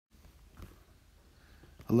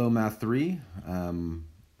Hello, Math 3.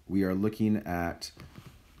 We are looking at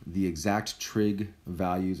the exact trig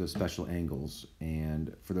values of special angles.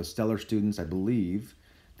 And for the stellar students, I believe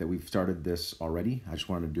that we've started this already. I just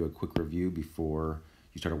wanted to do a quick review before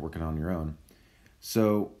you started working on your own.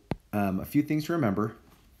 So a few things to remember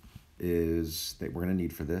is that we're going to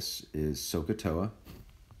need for this is SOHCAHTOA.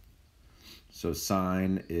 So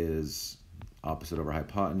sine is opposite over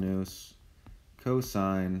hypotenuse.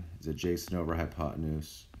 Cosine is adjacent over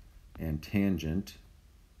hypotenuse, and tangent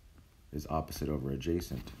is opposite over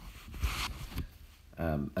adjacent.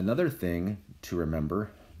 Another thing to remember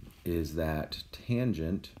is that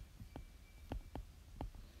tangent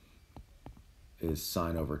is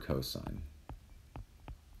sine over cosine.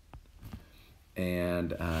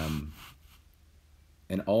 And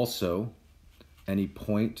also any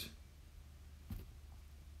point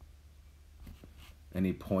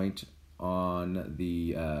on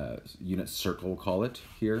the unit circle, we'll call it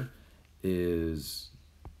here, is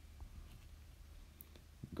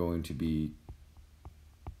going to be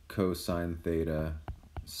cosine theta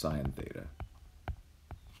sine theta.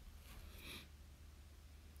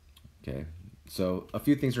 Okay, so a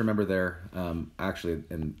few things to remember there. Actually,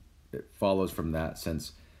 and it follows from that,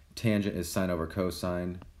 since tangent is sine over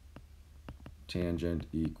cosine, tangent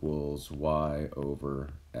equals y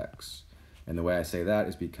over x. And the way I say that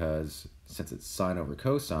is because since it's sine over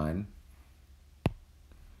cosine,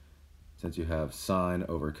 since you have sine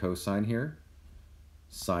over cosine here,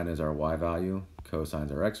 sine is our y value, cosine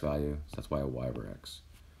is our x value, so that's why a y over x.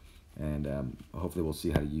 And hopefully we'll see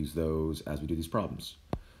how to use those as we do these problems.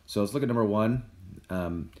 So let's look at number one.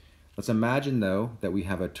 Let's imagine, though, that we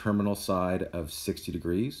have a terminal side of 60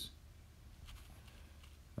 degrees.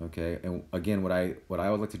 Okay, and again, what I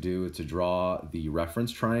would like to do is to draw the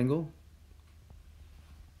reference triangle,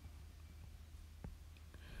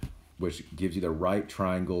 which gives you the right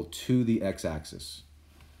triangle to the x-axis.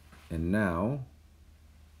 And now,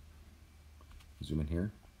 zoom in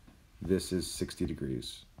here, this is 60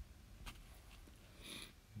 degrees.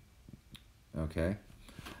 Okay,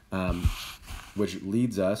 which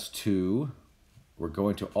leads us to, we're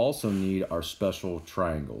going to also need our special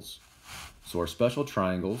triangles. So our special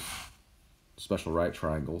triangles, special right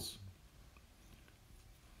triangles,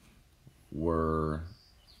 were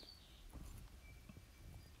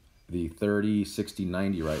the 30, 60,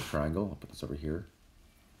 90 right triangle. I'll put this over here.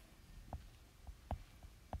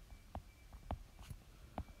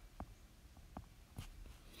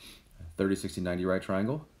 (30, 60, 90) right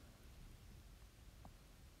triangle.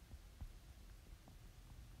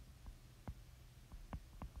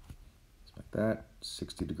 Like that,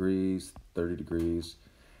 60 degrees, 30 degrees.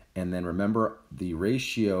 And then remember, the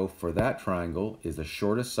ratio for that triangle is the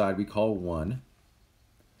shortest side we call 1.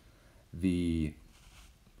 The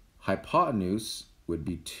hypotenuse would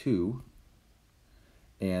be 2,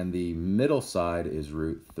 and the middle side is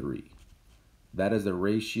 √3. That is the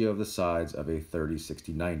ratio of the sides of a 30,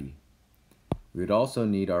 60, 90. We would also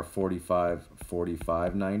need our 45,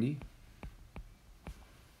 45, 90.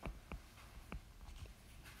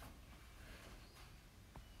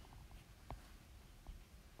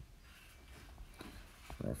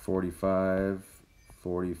 Our 45,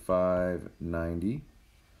 45, 90.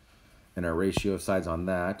 And our ratio of sides on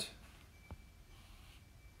that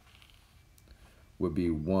would be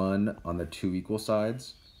 1 on the 2 equal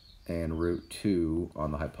sides and √2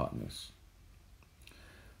 on the hypotenuse.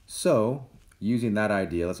 So, using that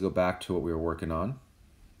idea, let's go back to what we were working on.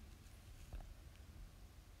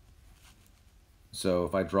 So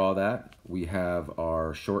if I draw that, we have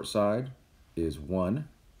our short side is 1,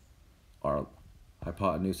 our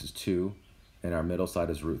hypotenuse is 2, and our middle side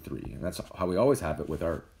is √3. And that's how we always have it with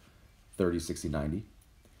our 30, 60, 90.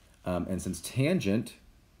 And since tangent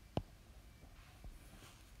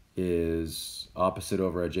is opposite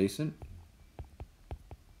over adjacent,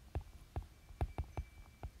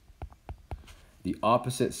 the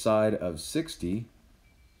opposite side of 60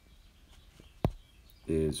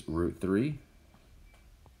 is √3.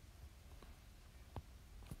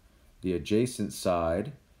 The adjacent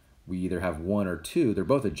side, we either have 1 or 2. They're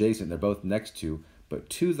both adjacent, they're both next to, but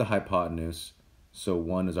 2 is the hypotenuse, so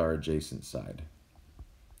 1 is our adjacent side.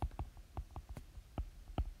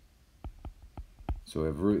 So we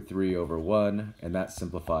have √3 over 1, and that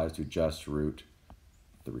simplifies to just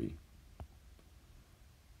 √3.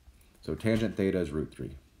 So tangent theta is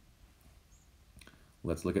 √3.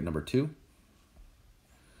 Let's look at number 2.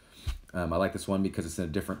 I like this one because it's in a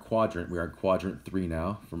different quadrant. We are in quadrant 3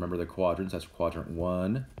 now. Remember the quadrants, that's quadrant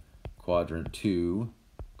 1, quadrant 2,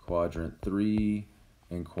 quadrant 3,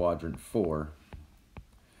 and quadrant 4.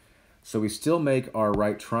 So we still make our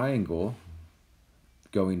right triangle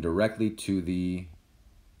going directly to the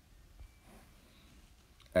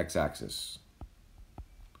x-axis.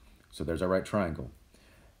 So there's our right triangle.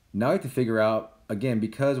 Now we have to figure out, again,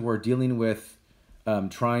 because we're dealing with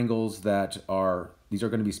triangles that are, these are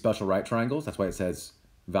going to be special right triangles. That's why it says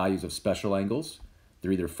values of special angles.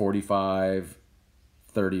 They're either 45,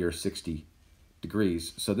 30, or 60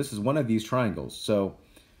 degrees. So this is one of these triangles. So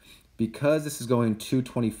because this is going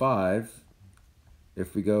 225,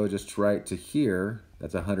 if we go just right to here,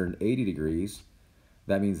 that's 180 degrees.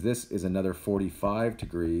 That means this is another 45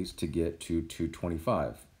 degrees to get to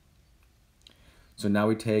 225. So now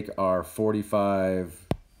we take our 45,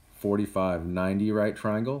 45, 90 right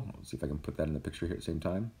triangle. Let's see if I can put that in the picture here at the same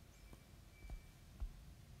time.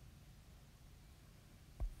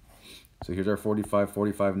 So here's our 45,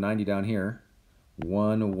 45, 90 down here.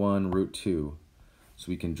 1, 1, root 2. So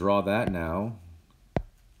we can draw that now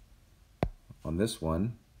on this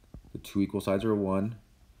one. The two equal sides are 1.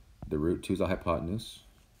 The root 2 is the hypotenuse.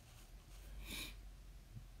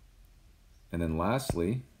 And then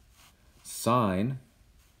lastly, sine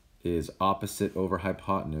is opposite over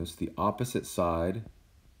hypotenuse. The opposite side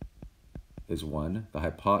is 1. The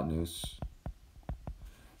hypotenuse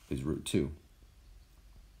is root 2.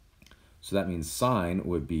 So that means sine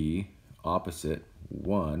would be opposite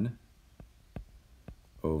 1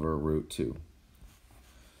 over root 2.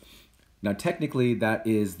 Now technically that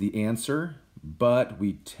is the answer, but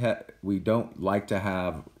we don't like to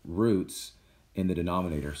have roots in the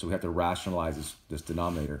denominator, so we have to rationalize this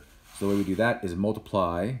denominator. So the way we do that is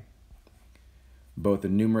multiply both the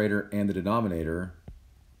numerator and the denominator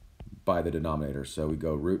by the denominator. So we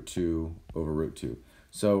go root 2 over root 2.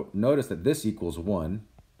 So notice that this equals 1.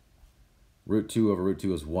 Root 2 over root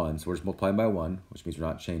 2 is 1, so we're just multiplying by 1, which means we're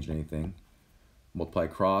not changing anything. Multiply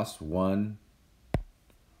across, 1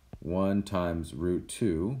 times root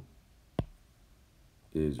 2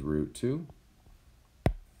 is root 2.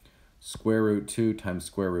 Square root 2 times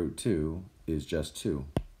square root 2 is just 2.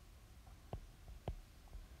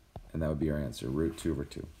 And that would be our answer, root 2 over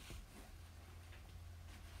 2.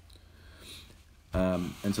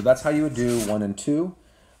 And so that's how you would do 1 and 2,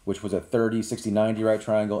 which was a 30, 60, 90 right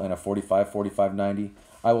triangle and a 45, 45, 90.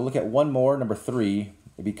 I will look at one more, number 3,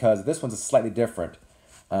 because this one's slightly different.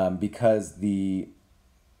 Because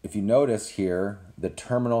if you notice here, the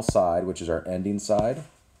terminal side, which is our ending side,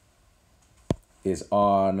 is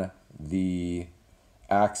on the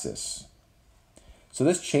axis. So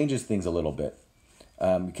this changes things a little bit.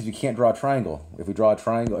 Because we can't draw a triangle. If we draw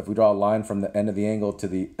a line from the end of the angle to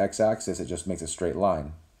the x-axis, it just makes a straight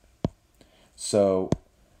line. So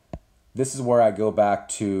this is where I go back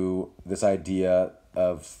to this idea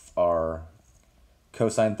of our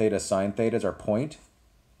cosine theta, sine theta as our point.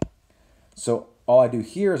 So all I do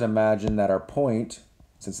here is imagine that our point,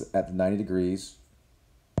 since at the 90 degrees,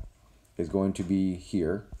 is going to be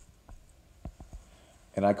here.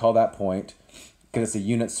 And I call that point, because it's a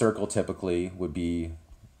unit circle typically, would be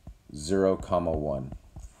 0, 1.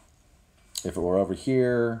 If it were over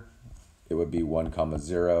here, it would be 1,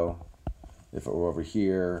 0. If it were over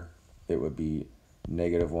here, it would be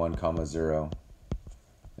 -1, 0.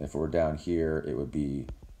 And if it were down here, it would be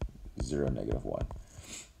 0, -1.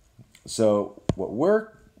 So what we're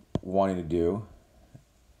wanting to do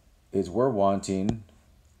is we're wanting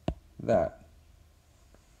that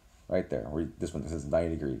right there. This one says 90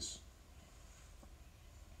 degrees.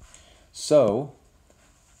 So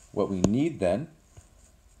what we need then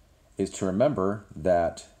is to remember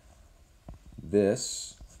that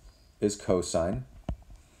this is cosine.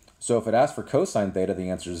 So if it asks for cosine theta, the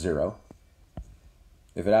answer is 0.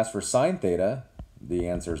 If it asks for sine theta, the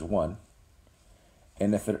answer is 1.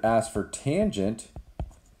 And if it asks for tangent,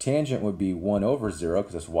 tangent would be 1 over 0,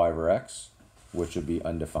 because it's y over x, which would be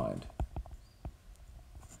undefined.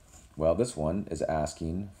 Well, this one is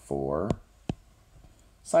asking for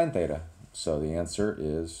sine theta, so the answer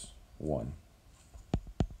is 1.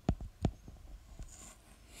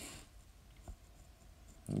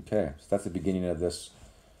 Okay, so that's the beginning of this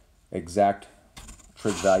exact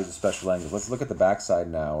trig values of special angles. Let's look at the back side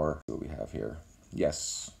now, or what we have here.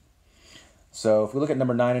 Yes. So if we look at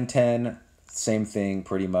number 9 and 10, same thing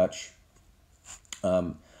pretty much.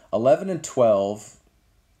 11 and 12,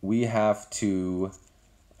 we have to,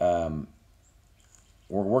 we're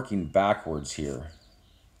working backwards here.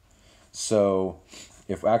 So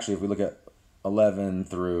if we look at 11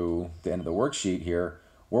 through the end of the worksheet here,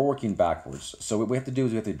 we're working backwards. So what we have to do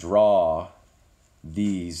is we have to draw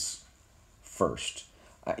these first.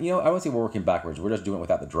 I wouldn't say we're working backwards. We're just doing it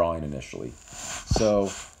without the drawing initially.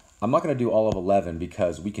 So I'm not going to do all of 11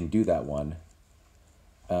 because we can do that one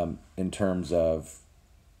in terms of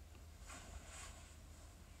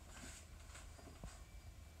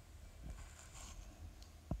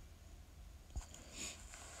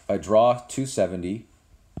I draw 270.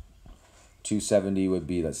 270 would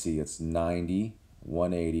be, let's see, it's 90,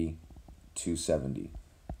 180, 270.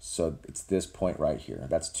 So it's this point right here.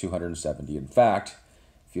 That's 270. In fact,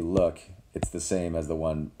 if you look, it's the same as the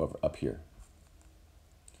one over up here,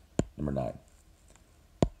 number 9.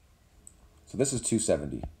 So this is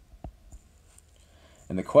 270.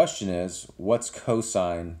 And the question is, what's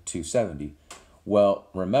cosine 270? Well,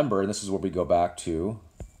 remember, and this is where we go back to,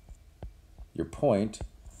 your point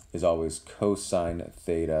is always cosine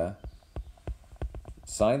theta,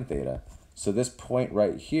 sine theta. So this point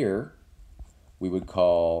right here, we would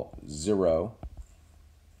call 0,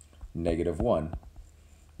 -1,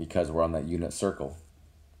 because we're on that unit circle.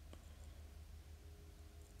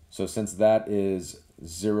 So since that is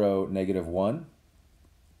 0, -1,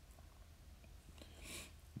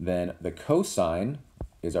 then the cosine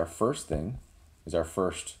is our first thing, is our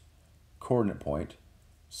first coordinate point.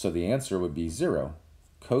 So the answer would be 0.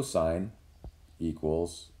 Cosine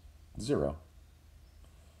equals 0.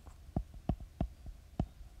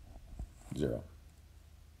 0.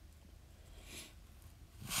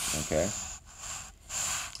 Okay.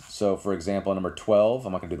 So for example, number 12,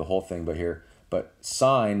 I'm not going to do the whole thing, but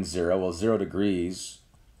sine 0, well, 0 degrees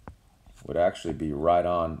would actually be right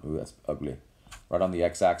on, ooh, that's ugly, right on the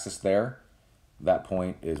x-axis there. That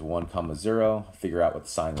point is 1, 0. Figure out what the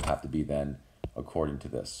sine would have to be then according to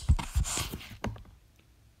this.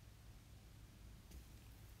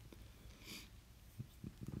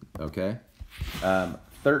 Okay.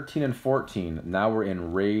 13 and 14. Now we're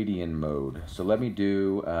in Radian mode. So let me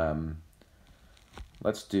do,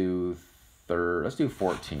 let's do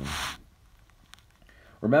 14.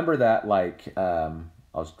 Remember that, like, I'll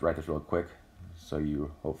just write this real quick so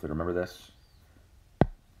you hopefully remember this.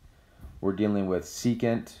 We're dealing with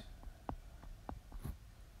secant,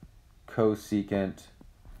 cosecant,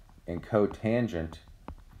 and cotangent,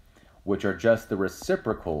 which are just the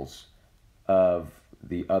reciprocals of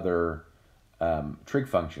the other trig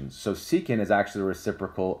functions. So secant is actually the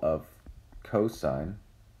reciprocal of cosine.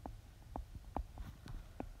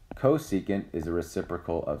 Cosecant is a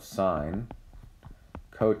reciprocal of sine.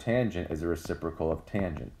 Cotangent is a reciprocal of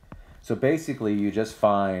tangent. So basically you just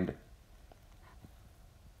find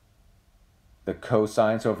the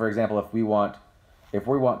cosine. So for example, if we want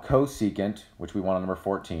cosecant, which we want on number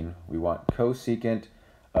 14, we want cosecant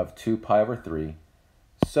of 2 pi over 3.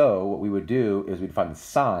 So what we would do is we'd find the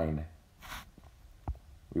sine.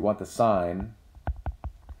 We want the sine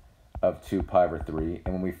of 2 pi over 3.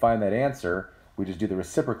 And when we find that answer, we just do the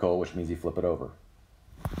reciprocal, which means you flip it over.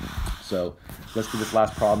 So let's do this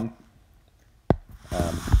last problem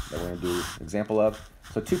that we're going to do an example of.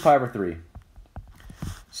 So 2 pi over 3.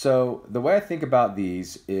 So the way I think about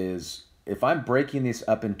these is if I'm breaking these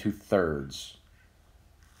up into thirds,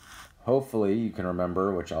 hopefully you can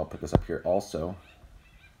remember, which I'll put this up here also,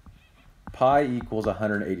 pi equals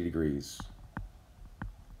 180 degrees.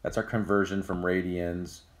 That's our conversion from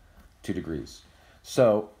radians to degrees.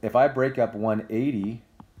 So if I break up 180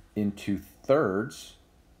 into thirds,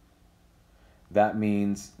 that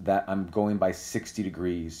means that I'm going by 60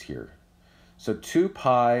 degrees here. So 2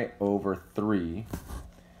 pi over 3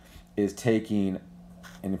 is taking,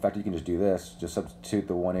 and in fact you can just do this, just substitute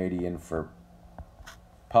the 180 in for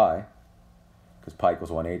pi, because pi equals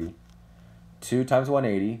 180. 2 times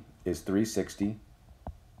 180 is 360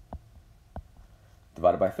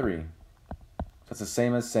 divided by 3. So it's the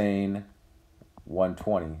same as saying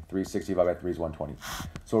 120. 360 divided by 3 is 120.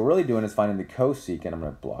 So what we're really doing is finding the cosecant. I'm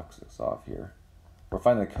going to block this off here. We're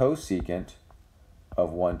finding the cosecant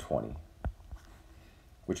of 120,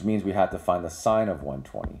 which means we have to find the sine of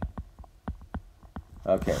 120.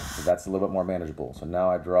 Okay, so that's a little bit more manageable. So now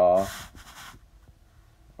I draw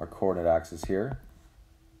our coordinate axis here.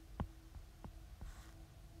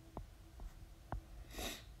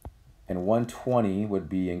 And 120 would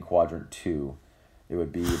be in quadrant 2. It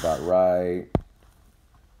would be about right,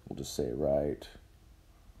 we'll just say right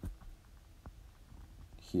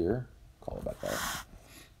here. Call it about that.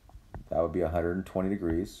 That would be 120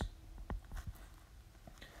 degrees.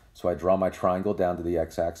 So I draw my triangle down to the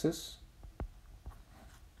x-axis,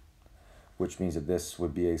 which means that this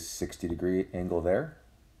would be a 60-degree angle there.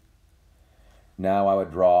 Now I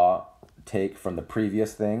would take from the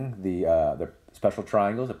previous thing, the special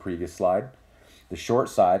triangles, the previous slide. The short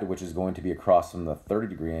side, which is going to be across from the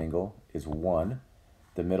 30-degree angle, is 1.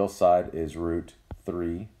 The middle side is root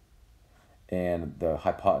 3. And the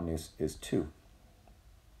hypotenuse is 2.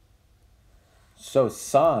 So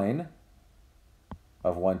sine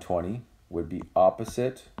of 120 would be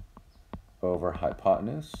opposite over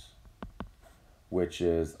hypotenuse, which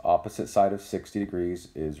is opposite side of 60 degrees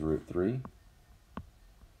is root 3.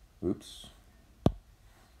 Oops.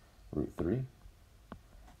 Root 3.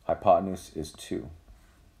 Hypotenuse is 2.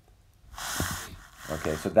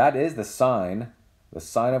 Okay, so that is the sine. The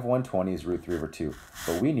sine of 120 is root 3 over 2.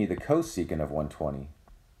 But we need the cosecant of 120.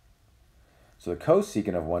 So the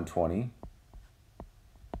cosecant of 120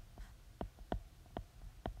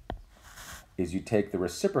 is you take the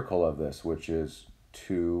reciprocal of this, which is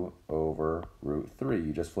 2 over root 3.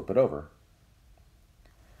 You just flip it over.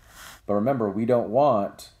 But remember, we don't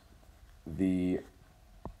want the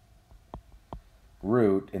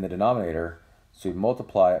root in the denominator, so we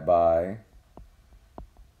multiply it by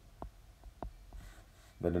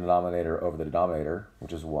the denominator over the denominator,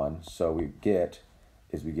 which is 1. So we get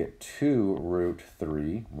 2 root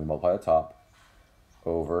 3, we multiply the top,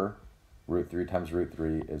 over root 3 times root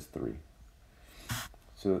 3 is 3.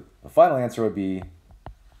 So the final answer would be,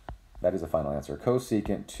 that is the final answer,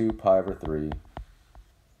 cosecant 2 pi over 3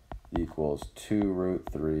 equals 2 root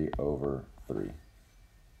 3 over 3. A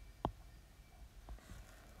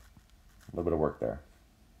little bit of work there.